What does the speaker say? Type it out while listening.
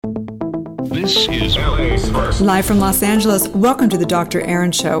This is LA's first. Live from Los Angeles, welcome to the Dr.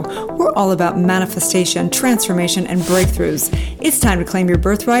 Erin Show. We're all about manifestation, transformation, and breakthroughs. It's time to claim your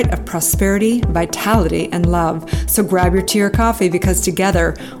birthright of prosperity, vitality, and love. So grab your tea or coffee because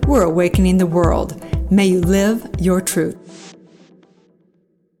together, we're awakening the world. May you live your truth.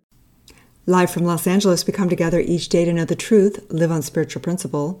 Live from Los Angeles, we come together each day to know the truth, live on spiritual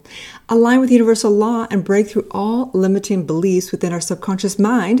principle, align with universal law, and break through all limiting beliefs within our subconscious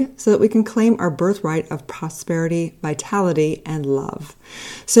mind so that we can claim our birthright of prosperity, vitality, and love.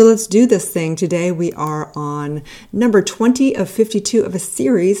 So let's do this thing. Today we are on number 20 of 52 of a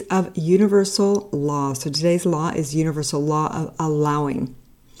series of universal law. So today's law is universal law of allowing.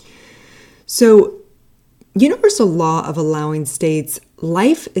 So universal law of allowing states,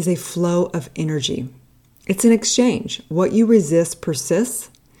 life is a flow of energy. It's an exchange. What you resist persists.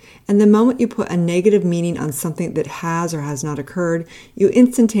 And the moment you put a negative meaning on something that has or has not occurred, you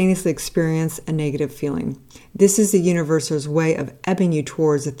instantaneously experience a negative feeling. This is the universe's way of ebbing you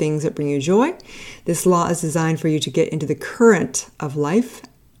towards the things that bring you joy. This law is designed for you to get into the current of life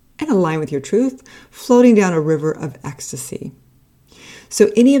and align with your truth, floating down a river of ecstasy. So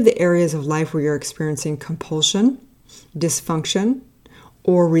any of the areas of life where you're experiencing compulsion, dysfunction,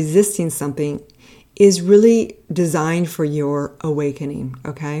 or resisting something is really designed for your awakening,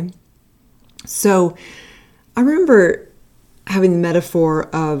 okay? So I remember having the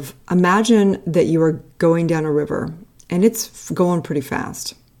metaphor of imagine that you are going down a river and it's going pretty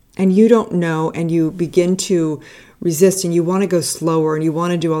fast and you don't know and you begin to resist and you want to go slower and you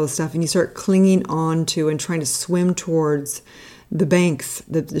want to do all this stuff and you start clinging on to and trying to swim towards the banks,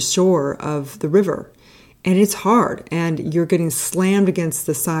 the shore of the river. And it's hard and you're getting slammed against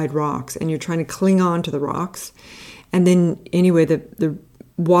the side rocks and you're trying to cling on to the rocks. And then anyway, the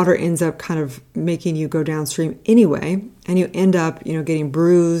water ends up kind of making you go downstream anyway. And you end up, getting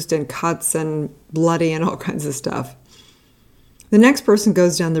bruised and cuts and bloody and all kinds of stuff. The next person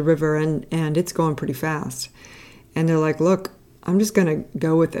goes down the river and it's going pretty fast. And they're like, look, I'm just going to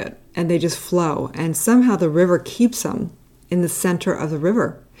go with it. And they just flow. And somehow the river keeps them in the center of the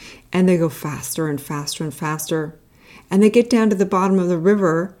river. And they go faster and faster and faster. And they get down to the bottom of the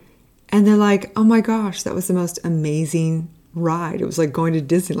river and they're like, oh my gosh, that was the most amazing ride. It was like going to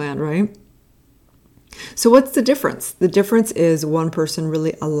Disneyland, right? So what's the difference? The difference is one person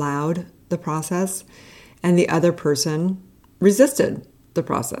really allowed the process and the other person resisted the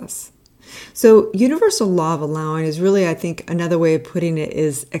process. So universal law of allowing is really, I think, another way of putting it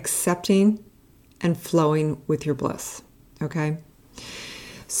is accepting and flowing with your bliss. Okay.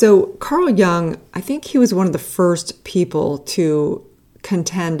 So Carl Jung, I think he was one of the first people to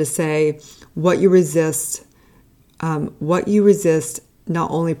contend to say what you resist not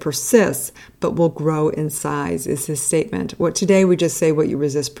only persists, but will grow in size is his statement. What today we just say what you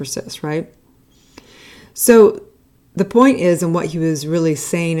resist persists, right? So the point is, and what he was really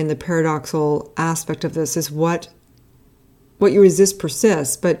saying in the paradoxical aspect of this is what you resist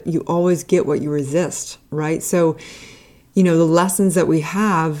persists, but you always get what you resist, right? So the lessons that we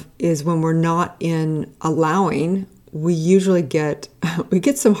have is when we're not in allowing, we usually get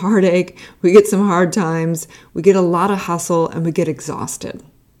some heartache, we get some hard times, we get a lot of hustle, and we get exhausted.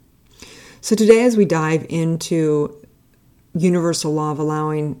 So today, as we dive into universal law of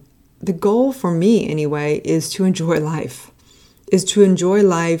allowing, the goal for me anyway is to enjoy life,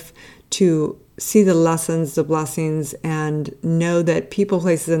 to see the lessons, the blessings, and know that people,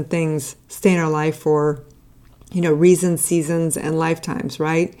 places, and things stay in our life for reasons, seasons, and lifetimes,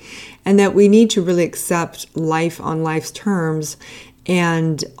 right? And that we need to really accept life on life's terms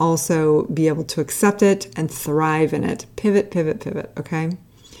and also be able to accept it and thrive in it. Pivot, okay?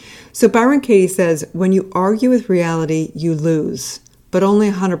 So Byron Katie says, when you argue with reality, you lose, but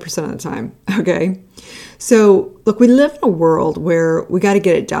only 100% of the time, okay? So look, we live in a world where we got to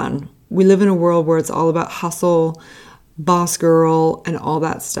get it done. We live in a world where it's all about hustle, boss girl, and all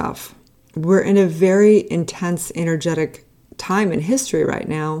that stuff. We're in a very intense, energetic time in history right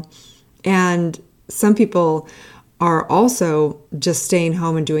now. And some people are also just staying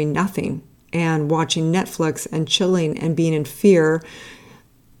home and doing nothing and watching Netflix and chilling and being in fear,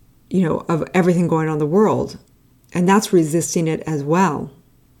 of everything going on in the world. And that's resisting it as well.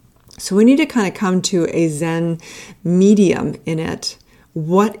 So we need to kind of come to a Zen medium in it.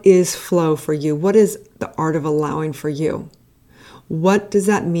 What is flow for you? What is the art of allowing for you? What does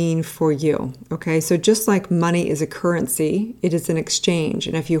that mean for you? Okay, so just like money is a currency, it is an exchange.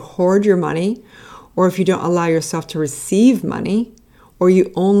 And if you hoard your money, or if you don't allow yourself to receive money, or you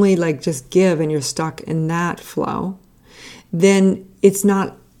only just give and you're stuck in that flow, then it's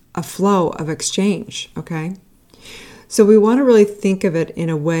not a flow of exchange, okay? So we want to really think of it in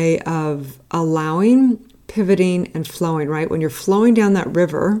a way of allowing, pivoting, and flowing, right? When you're flowing down that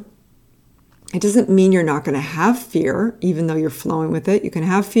river, it doesn't mean you're not going to have fear, even though you're flowing with it. You can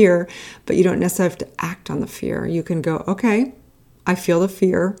have fear, but you don't necessarily have to act on the fear. You can go, okay, I feel the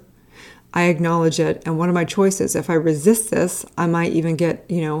fear. I acknowledge it. And what are my choices? If I resist this, I might even get,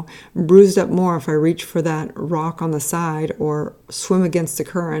 bruised up more if I reach for that rock on the side or swim against the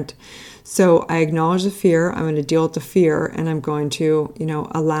current. So I acknowledge the fear. I'm going to deal with the fear, and I'm going to,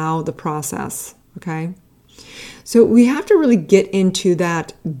 allow the process. Okay. So we have to really get into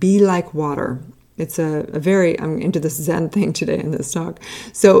that be like water. It's I'm into this Zen thing today in this talk.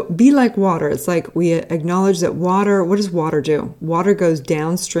 So be like water. It's like we acknowledge that water, what does water do? Water goes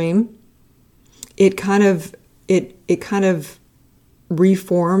downstream. It kind of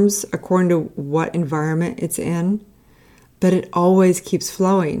reforms according to what environment it's in, but it always keeps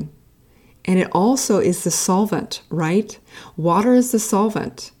flowing. And it also is the solvent, right? Water is the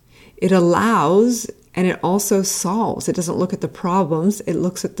solvent. It allows and it also solves. It doesn't look at the problems, it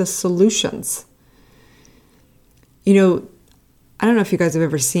looks at the solutions. I don't know if you guys have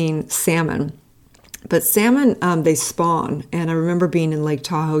ever seen salmon, but salmon, they spawn. And I remember being in Lake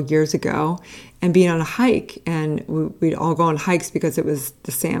Tahoe years ago and being on a hike, and we'd all go on hikes because it was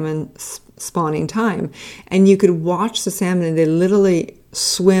the salmon spawning time. And you could watch the salmon, and they literally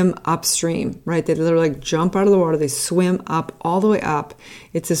swim upstream, right? They literally jump out of the water, they swim up all the way up.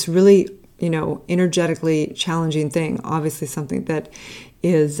 It's this really, energetically challenging thing. Obviously something that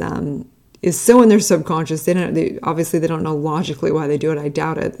is so in their subconscious. They don't know logically why they do it. I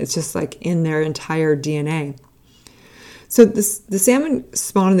doubt it. It's just like in their entire DNA. So the salmon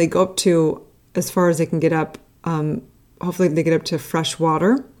spawn, and they go up to as far as they can get up. Hopefully they get up to fresh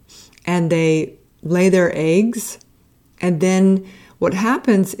water, and they lay their eggs. And then what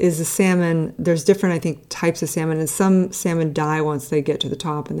happens is the salmon, there's different, I think, types of salmon, and some salmon die once they get to the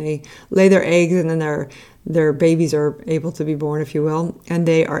top, and they lay their eggs, and then their babies are able to be born, if you will, and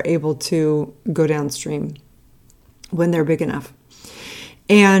they are able to go downstream when they're big enough.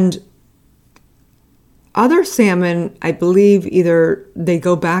 And other salmon, I believe, either they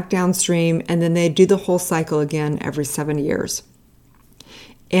go back downstream and then they do the whole cycle again every 7 years.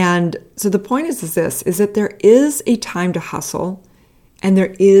 And so the point is that there is a time to hustle and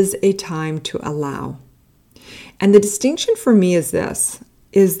there is a time to allow. And the distinction for me is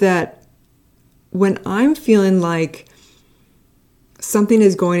that when I'm feeling like something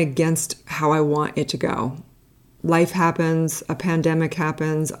is going against how I want it to go, life happens, a pandemic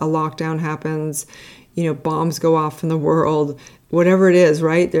happens, a lockdown happens, bombs go off in the world, whatever it is,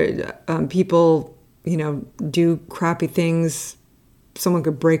 right? People, do crappy things. Someone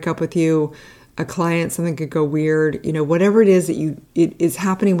could break up with you, a client, something could go weird, whatever it is that it is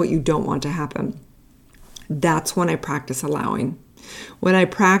happening, what you don't want to happen. That's when I practice allowing. When I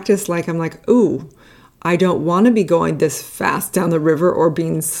practice, I'm like, ooh, I don't want to be going this fast down the river or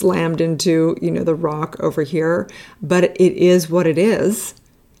being slammed into, the rock over here, but it is what it is.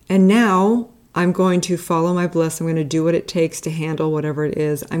 And now I'm going to follow my bliss. I'm going to do what it takes to handle whatever it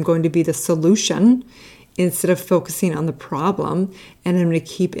is. I'm going to be the solution instead of focusing on the problem, and I'm going to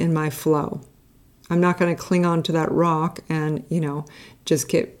keep in my flow. I'm not going to cling on to that rock and, just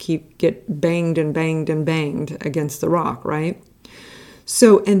get banged and banged and banged against the rock, right?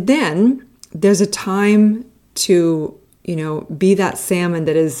 So, and then there's a time to, be that salmon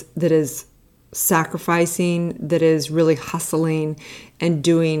that is sacrificing, that is really hustling and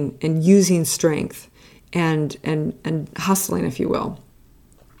doing and using strength and hustling, if you will.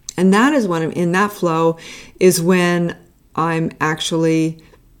 And that is when I'm in that flow, is when I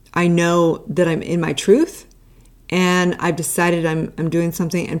know that I'm in my truth, and I've decided I'm doing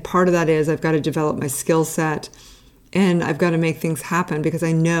something. And part of that is I've got to develop my skill set, and I've got to make things happen because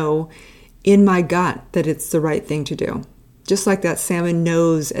I know in my gut that it's the right thing to do. Just like that salmon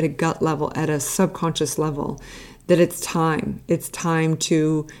knows at a gut level, at a subconscious level, that it's time. It's time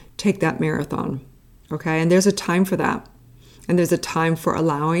to take that marathon. Okay? And there's a time for that. And there's a time for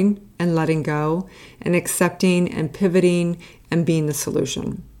allowing and letting go and accepting and pivoting and being the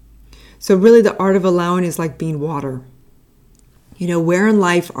solution. So really the art of allowing is like being water. Where in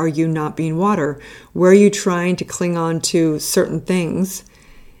life are you not being water? Where are you trying to cling on to certain things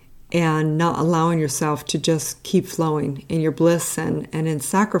and not allowing yourself to just keep flowing in your bliss and in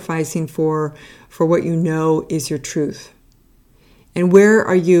sacrificing for what you know is your truth? And where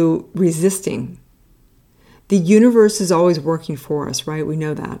are you resisting? The universe is always working for us, right? We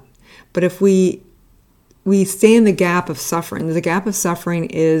know that. But if we stay in the gap of suffering, the gap of suffering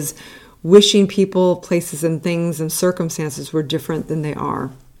is wishing people, places, and things and circumstances were different than they are.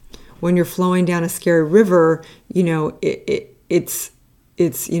 when you're flowing down a scary river, it's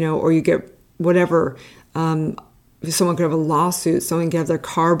or you get whatever, someone could have a lawsuit, someone could have their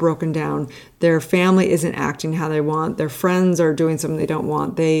car broken down, their family isn't acting how they want, their friends are doing something they don't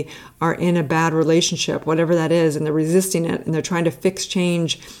want, they are in a bad relationship, whatever that is, and they're resisting it, and they're trying to fix,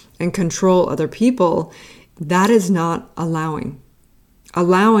 change, and control other people. That is not allowing.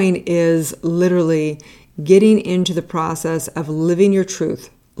 Allowing is literally getting into the process of living your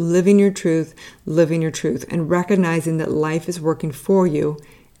truth, and recognizing that life is working for you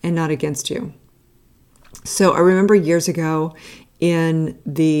and not against you. So I remember years ago in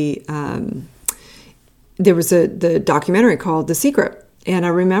there was the documentary called The Secret. And I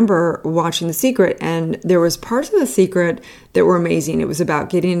remember watching The Secret, and there was parts of The Secret that were amazing. It was about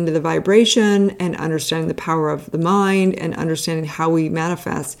getting into the vibration and understanding the power of the mind and understanding how we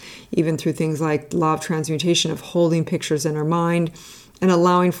manifest, even through things like law of transmutation, of holding pictures in our mind and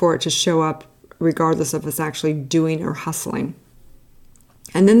allowing for it to show up regardless of us actually doing or hustling.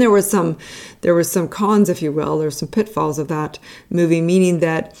 And then there was some cons, if you will. There's some pitfalls of that movie, meaning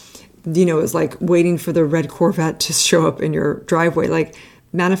that, it was like waiting for the red Corvette to show up in your driveway. Like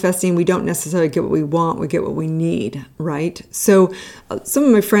manifesting, we don't necessarily get what we want, we get what we need, right? So some of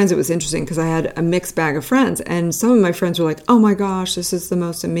my friends, it was interesting because I had a mixed bag of friends, and some of my friends were like, oh my gosh, this is the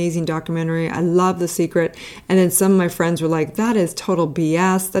most amazing documentary. I love The Secret. And then some of my friends were like, that is total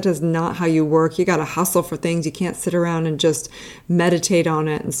BS. That is not how you work. You got to hustle for things. You can't sit around and just meditate on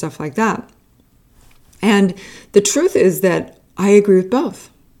it and stuff like that. And the truth is that I agree with both.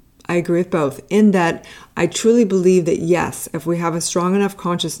 In that I truly believe that, yes, if we have a strong enough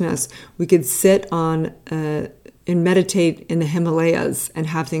consciousness, we could sit on and meditate in the Himalayas and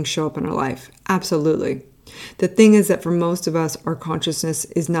have things show up in our life. Absolutely. The thing is that for most of us, our consciousness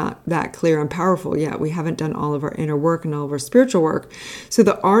is not that clear and powerful yet. We haven't done all of our inner work and all of our spiritual work. So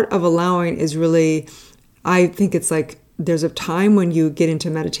the art of allowing is really, I think it's like, there's a time when you get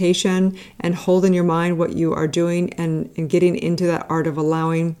into meditation and hold in your mind what you are doing and getting into that art of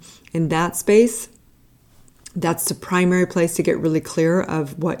allowing in that space. That's the primary place to get really clear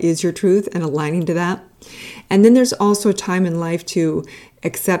of what is your truth and aligning to that. And then there's also a time in life to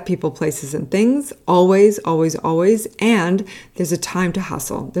accept people, places, and things. Always, always, always. And there's a time to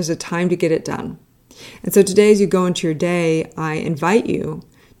hustle. There's a time to get it done. And so today, as you go into your day, I invite you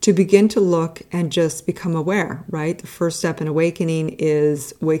to begin to look and just become aware, right? The first step in awakening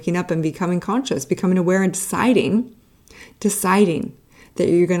is waking up and becoming conscious, becoming aware and deciding that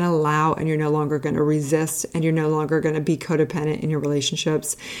you're going to allow and you're no longer going to resist and you're no longer going to be codependent in your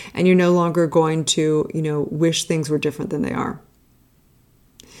relationships and you're no longer going to, wish things were different than they are.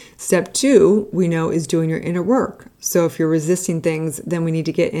 Step 2, we know, is doing your inner work. So if you're resisting things, then we need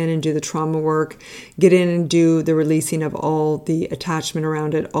to get in and do the trauma work, get in and do the releasing of all the attachment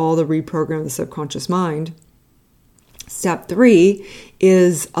around it, all the reprogram of the subconscious mind. Step 3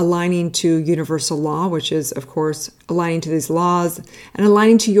 is aligning to universal law, which is, of course, aligning to these laws and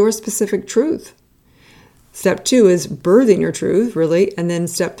aligning to your specific truth. Step 2 is birthing your truth, really. And then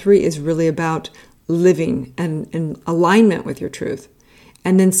step 3 is really about living and in alignment with your truth.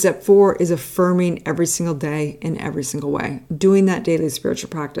 And then step 4 is affirming every single day in every single way, doing that daily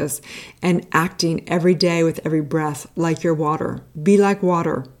spiritual practice and acting every day with every breath like you're water. Be like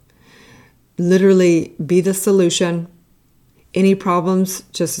water. Literally be the solution. Any problems,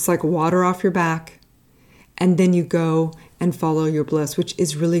 just it's like water off your back. And then you go and follow your bliss, which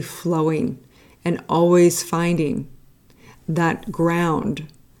is really flowing and always finding that ground,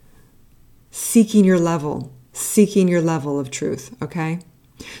 seeking your level of truth, okay?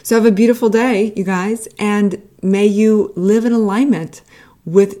 So have a beautiful day, you guys, and may you live in alignment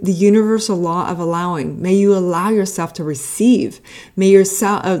with the universal law of allowing. May you allow yourself to receive. May you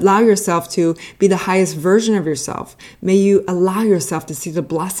allow yourself to be the highest version of yourself. May you allow yourself to see the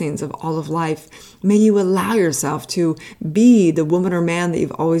blessings of all of life. May you allow yourself to be the woman or man that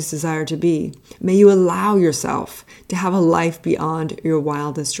you've always desired to be. May you allow yourself to have a life beyond your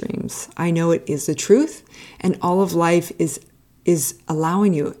wildest dreams. I know it is the truth, and all of life is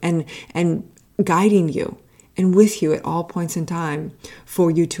allowing you and guiding you and with you at all points in time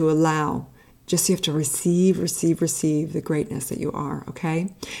for you to allow. Just you have to receive the greatness that you are,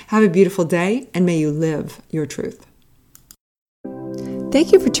 okay? Have a beautiful day, and may you live your truth.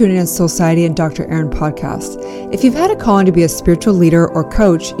 Thank you for tuning in to Soulciety and Dr. Erin podcast. If you've had a calling to be a spiritual leader or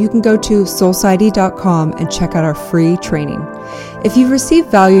coach, you can go to soulciety.com and check out our free training. If you've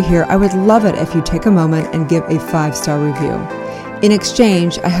received value here, I would love it if you take a moment and give a 5-star review. In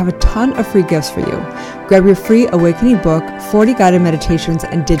exchange, I have a ton of free gifts for you. Grab your free Awakening book, 40 guided meditations,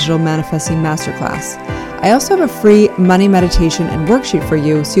 and digital manifesting masterclass. I also have a free money meditation and worksheet for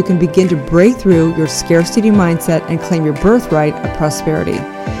you so you can begin to break through your scarcity mindset and claim your birthright of prosperity.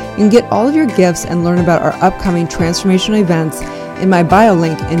 You can get all of your gifts and learn about our upcoming transformational events in my bio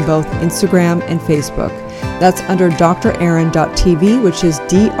link in both Instagram and Facebook. That's under drerin.tv, which is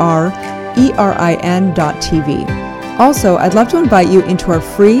DRERIN.tv. Also, I'd love to invite you into our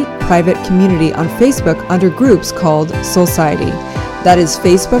free private community on Facebook under groups called Soulciety. That is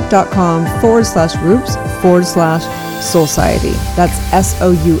facebook.com/groups/Soulciety. That's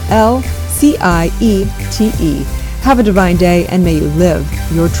SOULCIETE. Have a divine day and may you live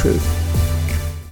your truth.